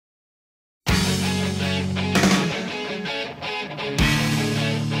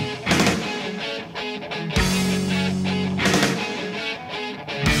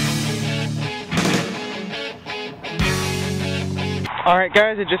Alright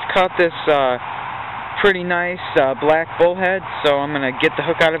guys, I just caught this pretty nice black bullhead, so I'm going to get the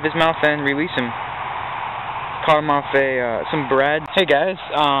hook out of his mouth and release him. Caught him off some bread. Hey guys,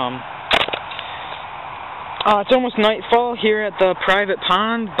 it's almost nightfall here at the private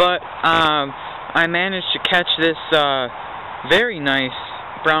pond, but I managed to catch this very nice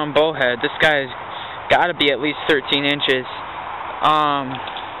brown bullhead. This guy's got to be at least 13 inches.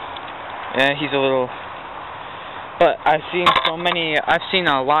 Yeah, he's a little... But I've seen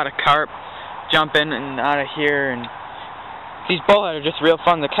a lot of carp jump in and out of here, and these bullhead are just real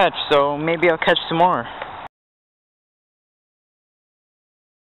fun to catch, so maybe I'll catch some more.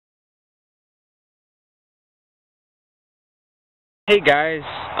 Hey guys,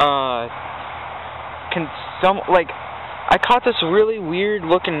 I caught this really weird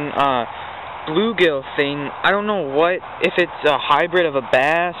looking bluegill thing. I don't know if it's a hybrid of a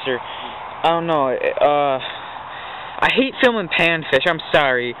bass or I don't know. I hate filming panfish. I'm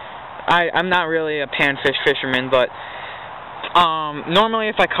sorry. I'm not really a panfish fisherman, but normally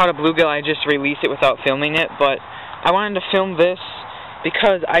if I caught a bluegill, I just release it without filming it. But I wanted to film this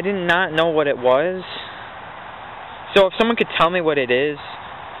because I did not know what it was. So if someone could tell me what it is,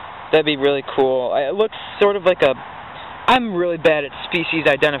 that'd be really cool. It looks sort of like I'm really bad at species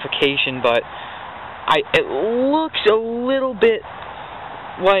identification, but it looks a little bit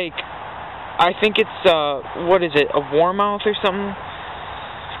like, I think it's, what is it, a warmouth or something?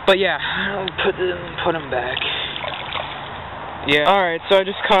 But yeah, I'll put him back. Yeah, alright, so I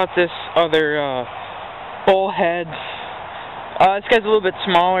just caught this other bullhead. This guy's a little bit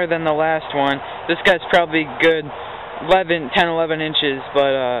smaller than the last one. This guy's probably good 10, 11 inches,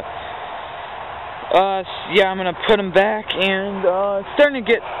 but yeah, I'm gonna put him back, and it's starting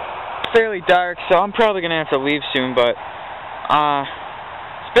to get fairly dark, so I'm probably gonna have to leave soon, but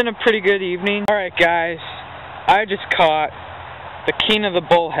it's been a pretty good evening. Alright guys, I just caught the king of the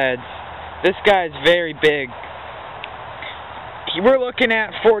bullheads. This guy's very big. We're looking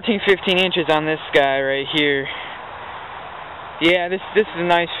at 14, 15 inches on this guy right here. Yeah, this is a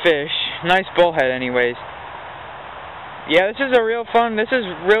nice fish. Nice bullhead anyways. Yeah, this is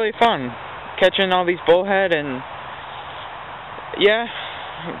really fun. Catching all these bullhead, and yeah,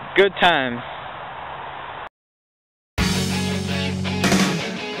 good time.